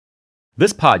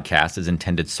This podcast is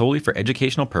intended solely for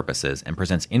educational purposes and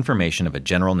presents information of a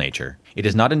general nature. It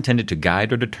is not intended to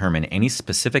guide or determine any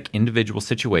specific individual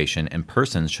situation, and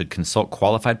persons should consult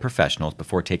qualified professionals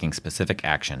before taking specific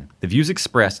action. The views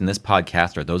expressed in this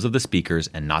podcast are those of the speakers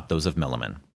and not those of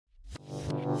Milliman.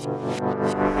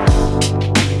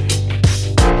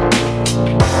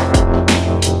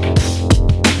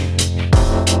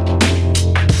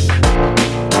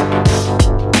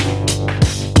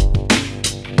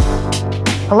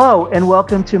 Hello, and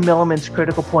welcome to Milliman's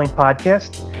Critical Point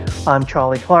podcast. I'm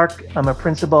Charlie Clark. I'm a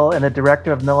principal and a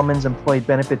director of Milliman's Employee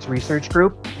Benefits Research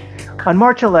Group. On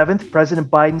March 11th, President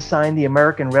Biden signed the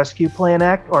American Rescue Plan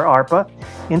Act, or ARPA,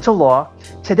 into law.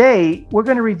 Today, we're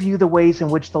going to review the ways in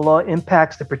which the law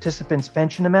impacts the participants'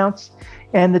 pension amounts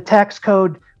and the tax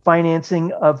code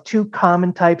financing of two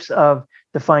common types of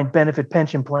defined benefit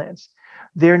pension plans.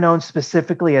 They're known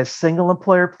specifically as single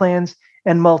employer plans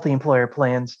and multi-employer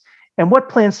plans, and what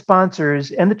plan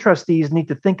sponsors and the trustees need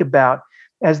to think about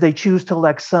as they choose to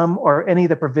elect some or any of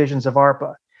the provisions of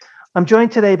ARPA. I'm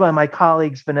joined today by my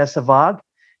colleagues, Vanessa Vogt.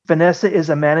 Vanessa is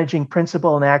a managing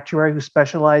principal and actuary who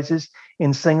specializes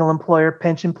in single employer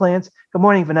pension plans. Good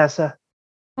morning, Vanessa.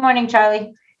 Good morning,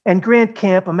 Charlie. And Grant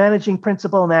Camp, a managing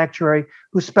principal and actuary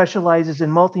who specializes in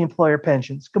multi-employer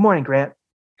pensions. Good morning, Grant.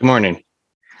 Good morning.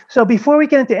 So before we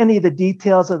get into any of the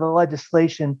details of the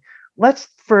legislation, let's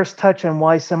first touch on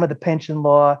why some of the pension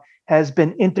law has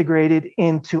been integrated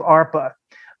into ARPA.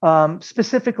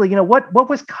 Specifically, what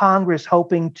was Congress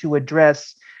hoping to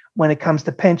address when it comes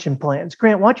to pension plans?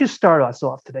 Grant, why don't you start us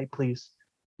off today, please?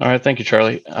 All right, thank you,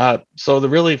 Charlie. So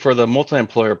for the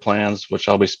multi-employer plans, which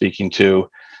I'll be speaking to,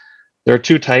 there are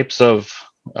two types of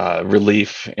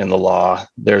relief in the law.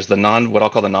 There's what I'll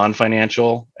call the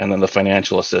non-financial, and then the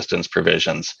financial assistance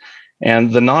provisions.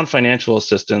 And the non-financial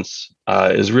assistance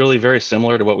is really very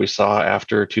similar to what we saw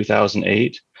after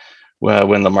 2008,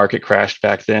 when the market crashed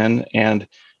back then. And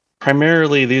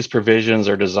primarily, these provisions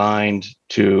are designed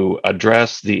to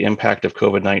address the impact of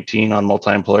COVID-19 on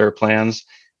multi-employer plans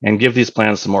and give these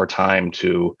plans some more time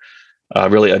to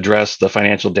really address the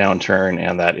financial downturn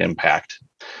and that impact.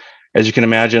 As you can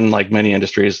imagine, like many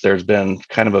industries, there's been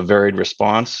kind of a varied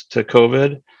response to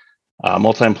COVID.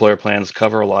 Multi-employer plans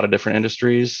cover a lot of different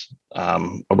industries.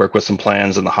 I work with some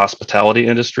plans in the hospitality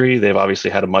industry. They've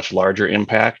obviously had a much larger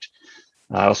impact.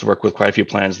 I also work with quite a few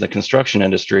plans in the construction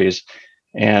industries,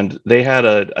 and they had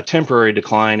a temporary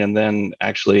decline and then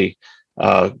actually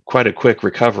quite a quick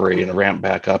recovery and a ramp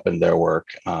back up in their work.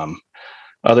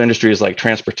 Other industries like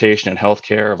transportation and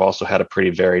healthcare have also had a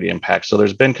pretty varied impact. So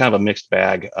there's been kind of a mixed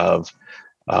bag of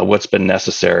what's been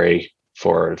necessary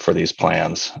for these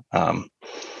plans.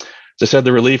 As I said,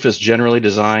 the relief is generally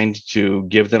designed to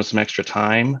give them some extra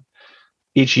time.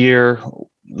 Each year,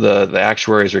 the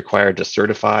actuary is required to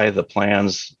certify the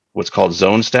plan's what's called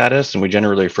zone status, and we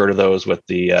generally refer to those with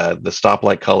the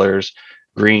stoplight colors,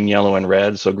 green, yellow, and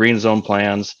red. So green zone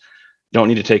plans don't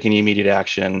need to take any immediate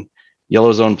action.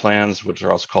 Yellow zone plans, which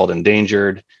are also called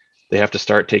endangered, they have to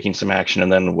start taking some action,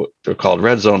 and then what they're called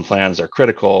red zone plans are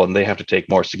critical, and they have to take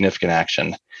more significant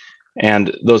action.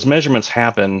 And those measurements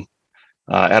happen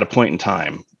at a point in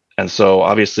time. And so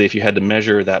obviously, if you had to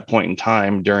measure that point in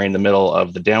time during the middle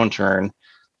of the downturn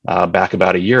back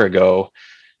about a year ago,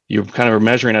 you kind of were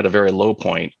measuring at a very low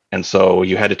point. And so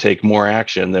you had to take more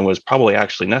action than was probably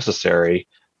actually necessary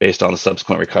based on the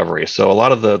subsequent recovery. So a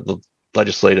lot of the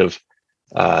legislative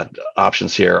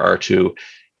options here are to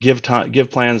give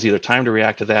plans either time to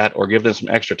react to that or give them some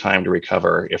extra time to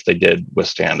recover if they did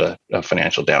withstand a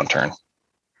financial downturn.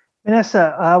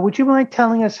 Vanessa, would you mind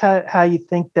telling us how you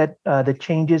think that the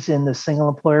changes in the single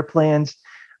employer plans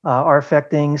are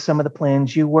affecting some of the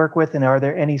plans you work with, and are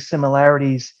there any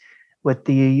similarities with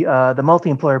the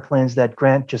multi-employer plans that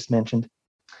Grant just mentioned?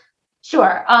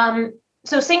 Sure.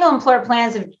 So single employer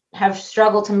plans have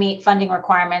struggled to meet funding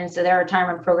requirements of their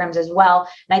retirement programs as well.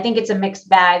 And I think it's a mixed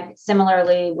bag.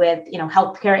 Similarly with,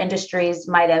 healthcare industries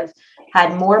might have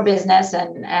had more business,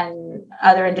 and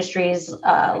other industries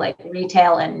like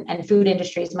retail and food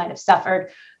industries might have suffered.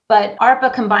 But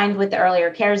ARPA, combined with the earlier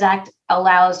CARES Act,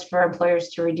 allows for employers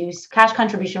to reduce cash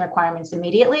contribution requirements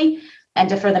immediately and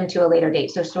defer them to a later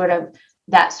date. So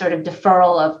that sort of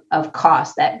deferral of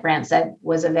cost that Grant said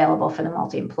was available for the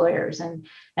multi-employers. And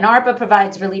ARPA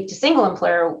provides relief to single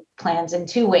employer plans in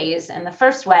two ways. And the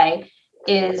first way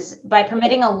is by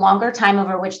permitting a longer time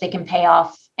over which they can pay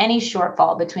off any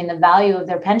shortfall between the value of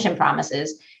their pension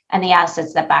promises and the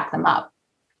assets that back them up.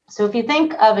 So if you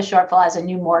think of a shortfall as a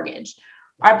new mortgage,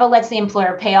 ARPA lets the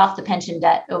employer pay off the pension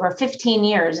debt over 15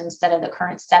 years instead of the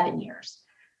current 7 years.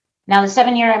 Now, the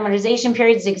 7-year amortization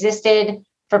periods existed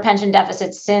for pension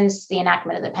deficits since the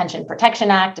enactment of the Pension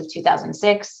Protection Act of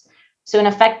 2006. So in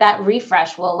effect, that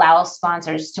refresh will allow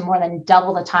sponsors to more than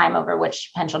double the time over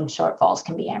which pension shortfalls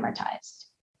can be amortized.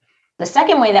 The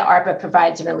second way that ARPA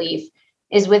provides relief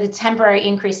is with a temporary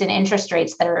increase in interest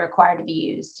rates that are required to be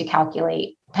used to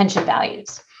calculate pension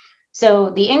values.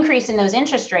 So the increase in those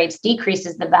interest rates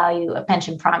decreases the value of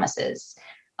pension promises.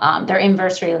 They're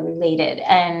inversely related.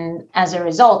 And as a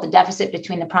result, the deficit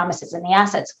between the promises and the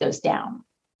assets goes down.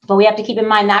 But we have to keep in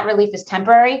mind that relief is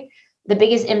temporary. The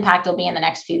biggest impact will be in the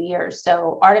next few years.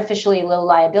 So artificially low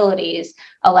liabilities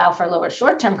allow for lower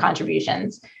short-term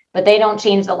contributions, but they don't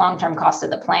change the long-term cost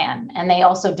of the plan. And they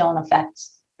also don't affect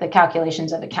the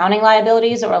calculations of accounting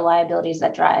liabilities or liabilities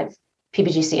that drive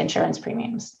PBGC insurance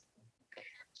premiums.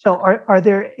 So are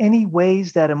there any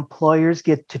ways that employers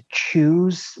get to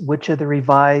choose which of the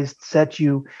revised sets?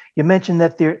 You mentioned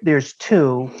that there's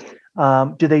two.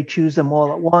 Do they choose them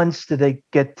all at once? Do they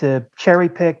get to cherry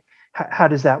pick? How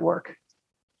does that work?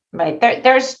 Right.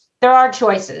 There are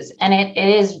choices, and it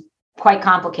is quite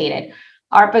complicated.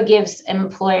 ARPA gives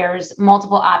employers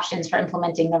multiple options for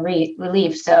implementing the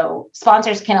relief. So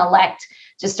sponsors can elect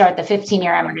to start the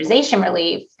 15-year amortization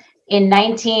relief in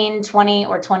 19, 20,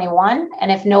 or 21.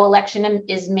 And if no election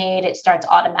is made, it starts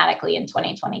automatically in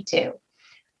 2022.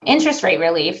 Interest rate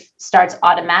relief starts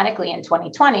automatically in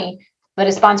 2020, but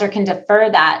a sponsor can defer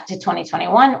that to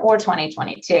 2021 or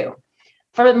 2022.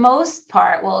 For the most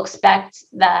part, we'll expect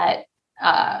that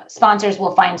sponsors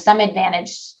will find some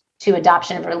advantage to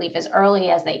adoption of relief as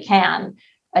early as they can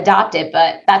adopt it,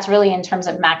 but that's really in terms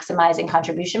of maximizing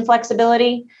contribution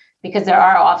flexibility, because there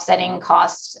are offsetting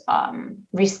costs,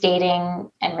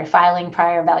 restating and refiling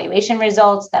prior valuation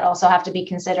results that also have to be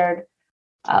considered.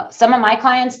 Some of my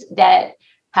clients that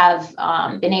have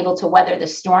been able to weather the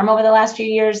storm over the last few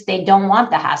years, they don't want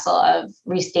the hassle of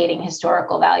restating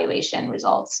historical valuation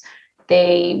results.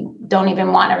 They don't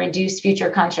even want to reduce future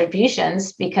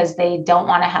contributions because they don't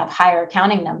want to have higher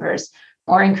accounting numbers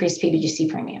or increased PBGC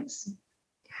premiums.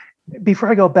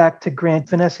 Before I go back to Grant,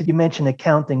 Vanessa, you mentioned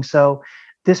accounting. So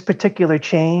this particular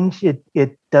change,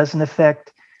 it doesn't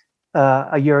affect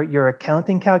your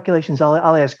accounting calculations.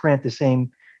 I'll ask Grant the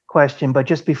same question, but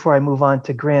just before I move on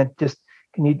to Grant,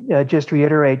 can you just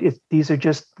reiterate if these are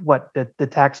just the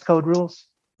tax code rules?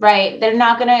 Right. They're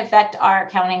not going to affect our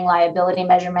accounting liability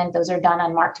measurement. Those are done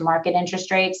on mark-to-market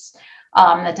interest rates.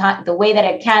 The way that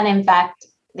it can impact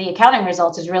the accounting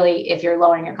results is really if you're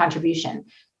lowering your contribution.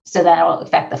 So that'll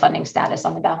affect the funding status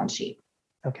on the balance sheet.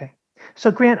 Okay.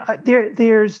 So Grant,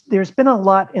 there's been a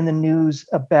lot in the news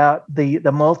about the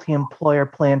multi-employer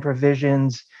plan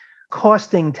provisions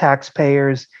costing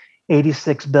taxpayers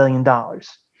 $86 billion.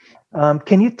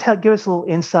 Can you give us a little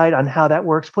insight on how that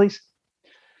works, please?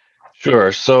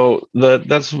 Sure. So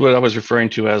that's what I was referring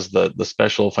to as the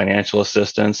special financial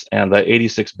assistance, and the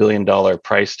 $86 billion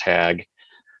price tag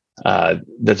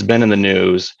that's been in the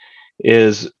news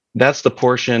that's the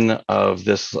portion of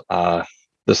this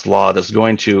law that's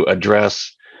going to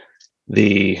address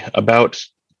the about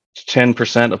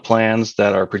 10% of plans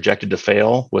that are projected to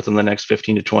fail within the next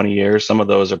 15 to 20 years. Some of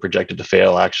those are projected to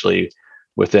fail actually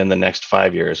within the next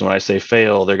 5 years. When I say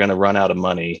fail, they're going to run out of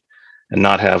money and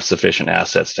not have sufficient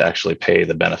assets to actually pay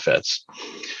the benefits.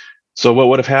 So what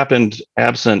would have happened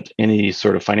absent any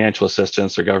sort of financial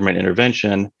assistance or government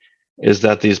intervention is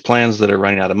that these plans that are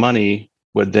running out of money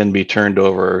would then be turned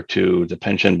over to the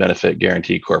Pension Benefit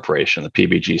Guaranty Corporation, the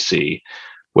PBGC,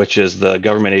 which is the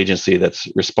government agency that's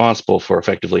responsible for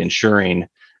effectively ensuring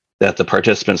that the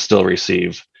participants still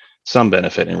receive some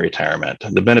benefit in retirement.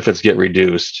 The benefits get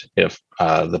reduced if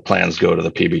the plans go to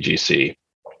the PBGC.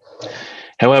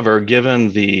 However,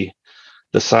 given the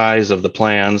size of the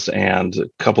plans and a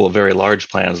couple of very large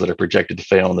plans that are projected to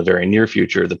fail in the very near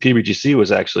future, the PBGC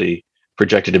was actually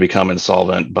projected to become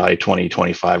insolvent by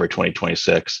 2025 or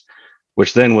 2026,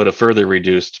 which then would have further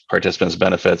reduced participants'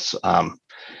 benefits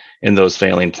in those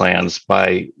failing plans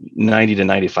by 90 to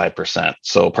 95%.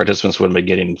 So participants would have been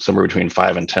getting somewhere between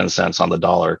 5 and 10 cents on the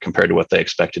dollar compared to what they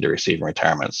expected to receive in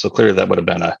retirement. So clearly that would have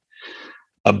been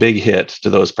a big hit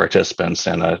to those participants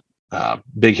and a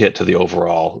big hit to the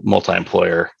overall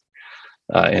multi-employer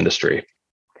industry.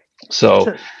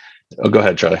 So go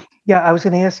ahead, Charlie. Yeah, I was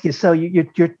going to ask you. So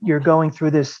you're going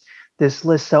through this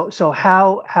list. So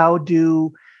how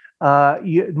do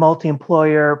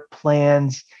multi-employer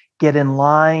plans get in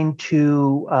line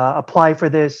to apply for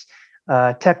this?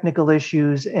 Technical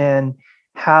issues, and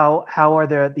how is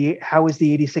the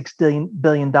 $86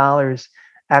 billion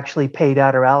actually paid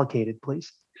out or allocated,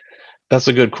 please? That's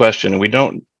a good question. We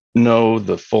don't know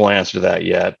the full answer to that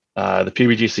yet. The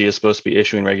PBGC is supposed to be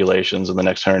issuing regulations in the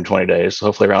next 120 days. So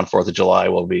hopefully around 4th of July,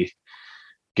 we'll be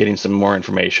getting some more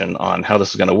information on how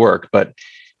this is going to work. But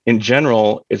in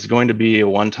general, it's going to be a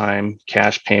one-time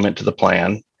cash payment to the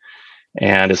plan,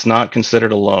 and it's not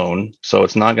considered a loan. So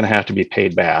it's not going to have to be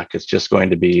paid back. It's just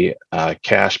going to be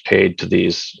cash paid to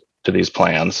these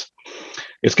plans.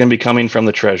 It's going to be coming from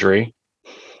the Treasury.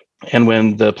 And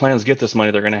when the plans get this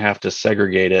money, they're going to have to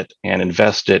segregate it and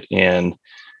invest it in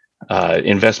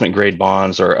investment grade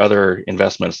bonds or other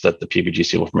investments that the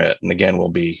PBGC will permit. And again, we'll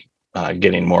be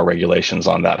getting more regulations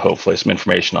on that, hopefully some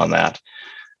information on that.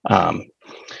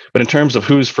 But in terms of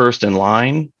who's first in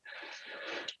line,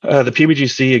 the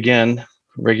PBGC, again,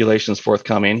 regulations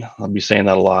forthcoming. I'll be saying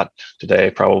that a lot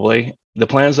today, probably. The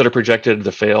plans that are projected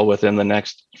to fail within the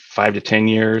next 5 to 10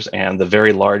 years and the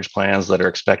very large plans that are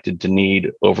expected to need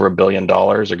over $1 billion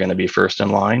are going to be first in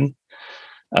line,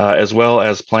 as well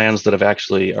as plans that have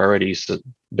actually already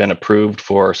been approved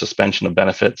for suspension of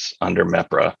benefits under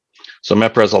MEPRA. So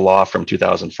MEPRA is a law from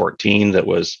 2014 that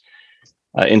was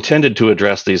intended to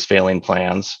address these failing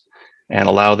plans and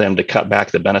allow them to cut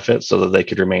back the benefits so that they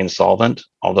could remain solvent.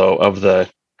 Although of the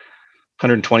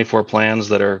 124 plans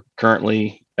that are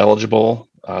currently eligible,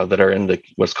 that are in the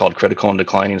what's called critical and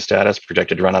declining status,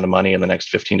 projected to run out of money in the next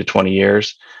 15 to 20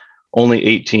 years, only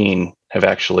 18 have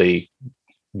actually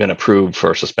been approved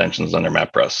for suspensions under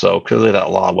MEPRA. So clearly that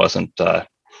law wasn't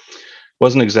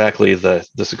exactly the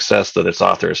success that its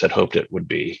authors had hoped it would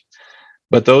be.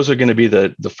 But those are going to be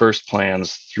the first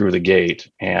plans through the gate,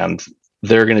 and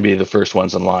they're going to be the first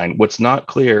ones in line. What's not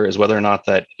clear is whether or not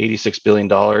that $86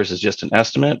 billion is just an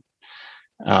estimate,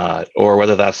 or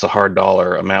whether that's the hard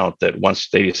dollar amount that once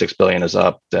the 86 billion is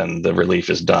up, then the relief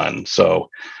is done. So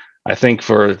I think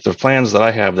for the plans that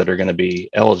I have that are going to be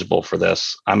eligible for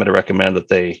this, I'm going to recommend that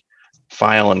they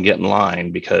file and get in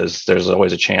line, because there's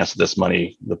always a chance that this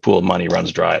money, the pool of money,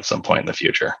 runs dry at some point in the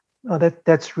future. Oh,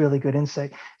 that's really good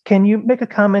insight. Can you make a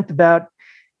comment about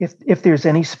if there's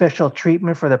any special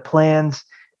treatment for the plans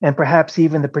and perhaps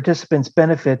even the participants'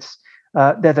 benefits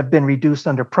that have been reduced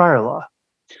under prior law?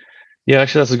 Yeah,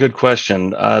 actually, that's a good question.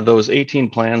 Those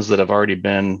 18 plans that have already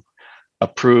been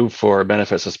approved for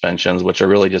benefit suspensions, which are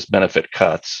really just benefit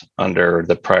cuts under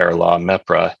the prior law,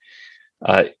 MEPRA,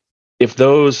 if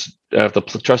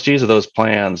the trustees of those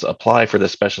plans apply for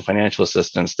this special financial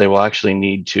assistance, they will actually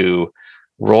need to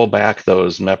roll back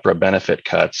those MEPRA benefit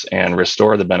cuts and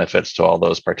restore the benefits to all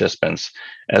those participants,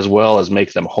 as well as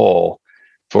make them whole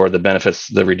for the benefits,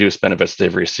 the reduced benefits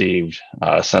they've received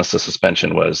since the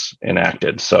suspension was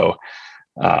enacted. So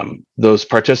those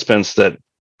participants that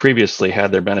previously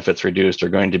had their benefits reduced are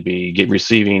going to be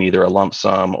receiving either a lump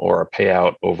sum or a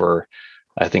payout over,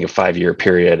 I think, a 5-year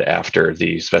period after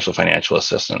the special financial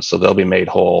assistance. So they'll be made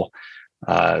whole,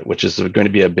 which is going to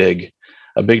be a big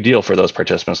deal for those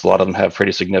participants. A lot of them have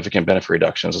pretty significant benefit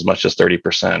reductions, as much as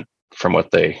 30% from what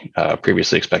they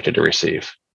previously expected to receive.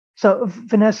 So,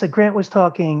 Vanessa, Grant was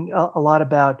talking a lot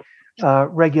about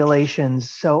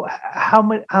regulations. So how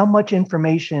much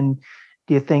information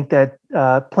do you think that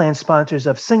plan sponsors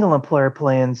of single employer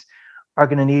plans are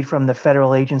going to need from the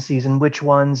federal agencies, and which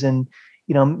ones? And,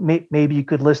 maybe you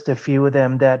could list a few of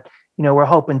them that, we're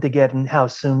hoping to get, and how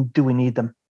soon do we need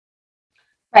them?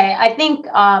 Right. I think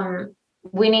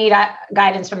we need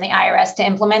guidance from the IRS to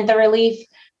implement the relief.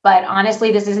 But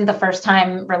honestly, this isn't the first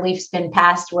time relief's been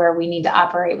passed where we need to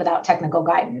operate without technical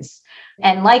guidance.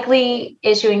 And likely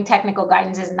issuing technical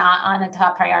guidance is not on the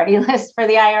top priority list for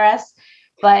the IRS.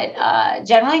 But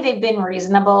generally, they've been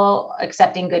reasonable,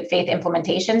 accepting good faith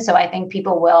implementation. So I think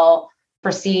people will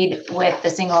proceed with the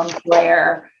single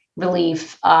employer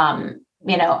relief,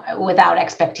 without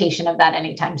expectation of that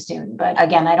anytime soon. But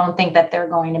again, I don't think that they're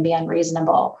going to be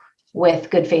unreasonable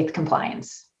with good faith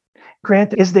compliance.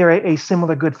 Grant, is there a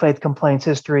similar good faith compliance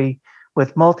history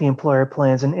with multi-employer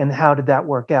plans, and how did that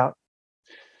work out?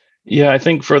 Yeah, I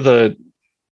think for the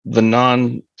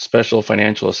non-special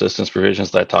financial assistance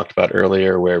provisions that I talked about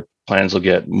earlier, where plans will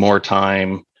get more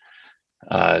time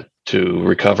to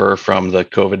recover from the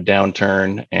COVID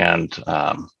downturn and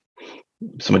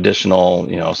some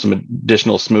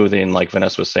additional smoothing, like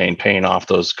Vanessa was saying, paying off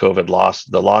those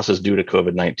the losses due to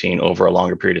COVID-19 over a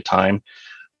longer period of time.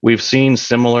 We've seen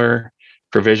similar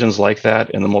provisions like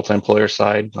that in the multi-employer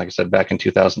side, like I said, back in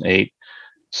 2008.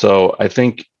 So I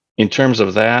think in terms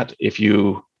of that,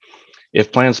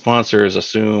 if plan sponsors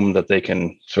assume that they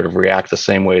can sort of react the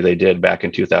same way they did back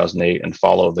in 2008 and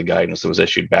follow the guidance that was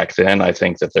issued back then, I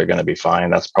think that they're going to be fine.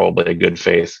 That's probably a good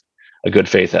faith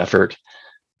effort.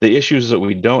 The issues that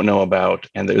we don't know about,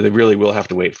 and they really will have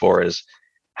to wait for, is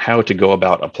how to go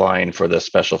about applying for this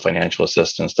special financial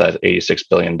assistance, that $86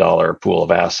 billion pool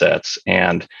of assets.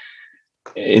 And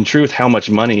in truth, how much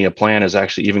money a plan is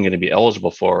actually even going to be eligible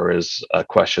for is a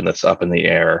question that's up in the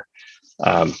air.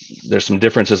 There's some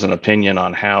differences in opinion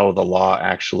on how the law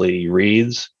actually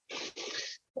reads.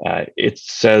 It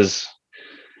says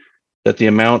that the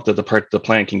amount that the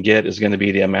plan can get is going to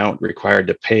be the amount required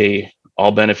to pay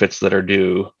all benefits that are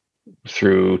due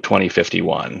through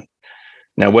 2051.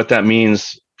 Now, what that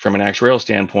means from an actuarial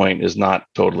standpoint is not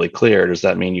totally clear. Does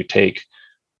that mean you take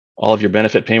all of your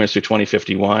benefit payments through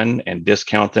 2051 and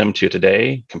discount them to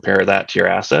today, compare that to your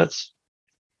assets,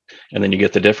 and then you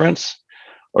get the difference?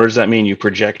 Or does that mean you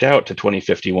project out to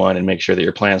 2051 and make sure that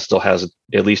your plan still has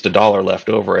at least $1 left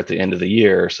over at the end of the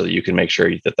year so that you can make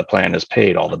sure that the plan has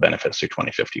paid all the benefits through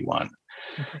 2051?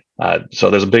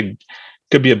 So there's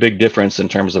could be a big difference in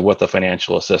terms of what the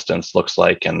financial assistance looks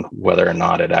like and whether or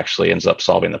not it actually ends up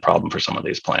solving the problem for some of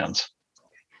these plans.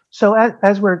 So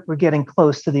as we're getting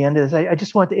close to the end of this, I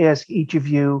just want to ask each of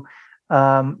you,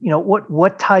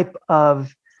 what type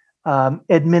of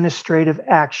administrative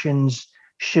actions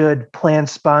should plan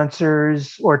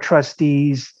sponsors or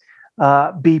trustees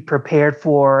be prepared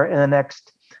for in the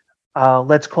next,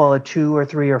 let's call it 2 or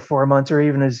 3 or 4 months, or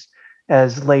even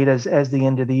as late as the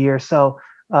end of the year? So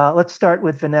let's start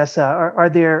with Vanessa. Are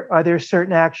there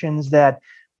certain actions that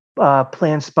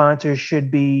plan sponsors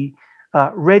should be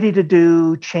ready to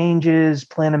do, changes,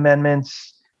 plan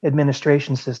amendments,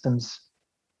 administration systems?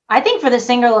 I think for the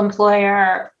single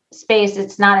employer space,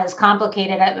 it's not as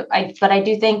complicated, but I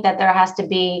do think that there has to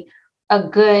be a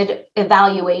good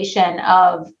evaluation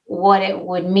of what it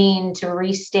would mean to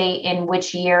restate in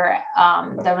which year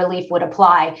the relief would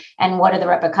apply and what are the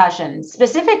repercussions.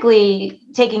 Specifically,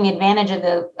 taking advantage of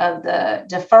the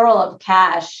deferral of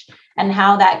cash and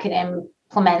how that could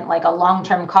implement like a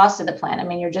long-term cost of the plan. I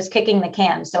mean, you're just kicking the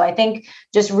can. So I think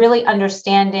just really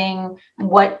understanding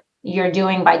what you're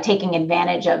doing by taking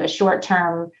advantage of a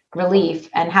short-term relief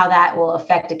and how that will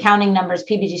affect accounting numbers,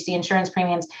 PBGC insurance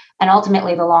premiums, and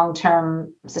ultimately the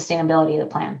long-term sustainability of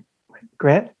the plan.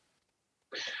 Grant?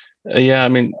 Yeah, I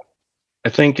mean, I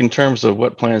think in terms of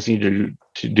what plans need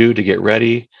to do to get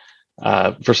ready,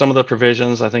 for some of the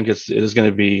provisions, I think it is going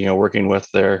to be working with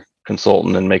their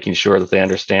consultant and making sure that they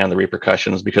understand the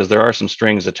repercussions, because there are some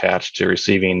strings attached to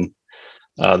receiving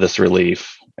this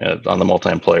relief on the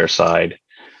multi-employer side.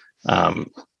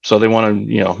 So they want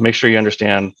to, make sure you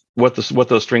understand what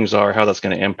those strings are, how that's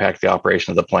going to impact the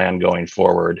operation of the plan going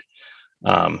forward.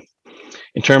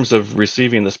 In terms of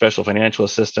receiving the special financial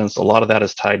assistance, a lot of that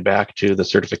is tied back to the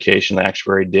certification the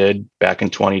actuary did back in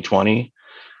 2020.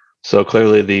 So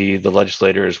clearly the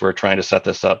legislators were trying to set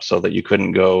this up so that you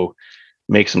couldn't go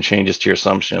make some changes to your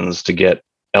assumptions to get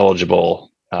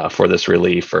eligible for this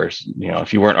relief, or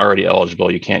if you weren't already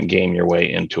eligible, you can't game your way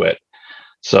into it.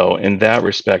 So in that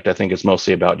respect, I think it's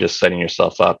mostly about just setting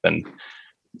yourself up and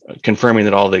confirming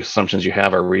that all the assumptions you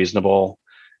have are reasonable,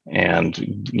 and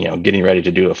getting ready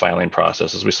to do a filing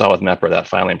process. As we saw with MEPR, that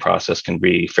filing process can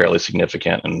be fairly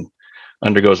significant and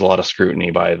undergoes a lot of scrutiny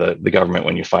by the government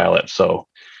when you file it. So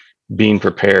being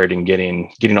prepared and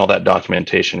getting all that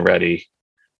documentation ready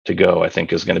to go, I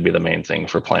think, is going to be the main thing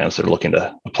for plans that are looking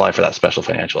to apply for that special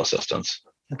financial assistance.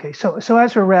 Okay, so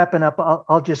as we're wrapping up,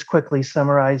 I'll just quickly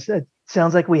summarize. It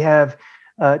sounds like we have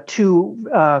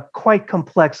 2 quite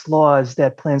complex laws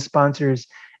that plan sponsors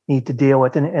need to deal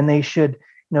with, and they should,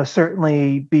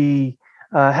 certainly be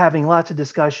having lots of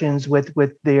discussions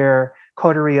with their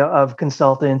coterie of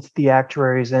consultants, the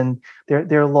actuaries, and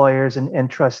their lawyers and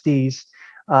trustees.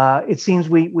 It seems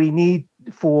we need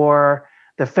for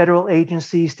the federal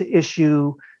agencies to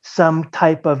issue some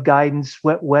type of guidance,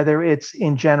 whether it's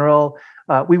in general.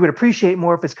 We would appreciate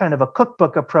more if it's kind of a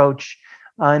cookbook approach.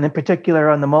 And in particular,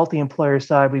 on the multi-employer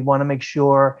side, we want to make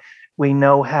sure we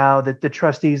know how the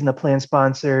trustees and the plan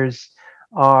sponsors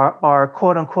are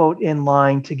quote unquote in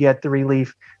line to get the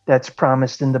relief that's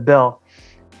promised in the bill.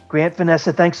 Grant,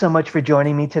 Vanessa, thanks so much for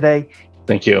joining me today.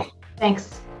 Thank you.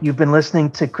 Thanks. You've been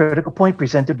listening to Critical Point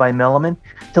presented by Milliman.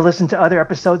 To listen to other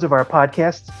episodes of our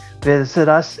podcast, visit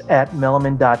us at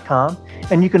milliman.com.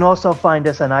 And you can also find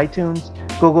us on iTunes,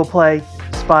 Google Play,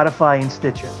 Spotify, and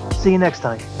Stitcher. See you next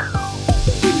time.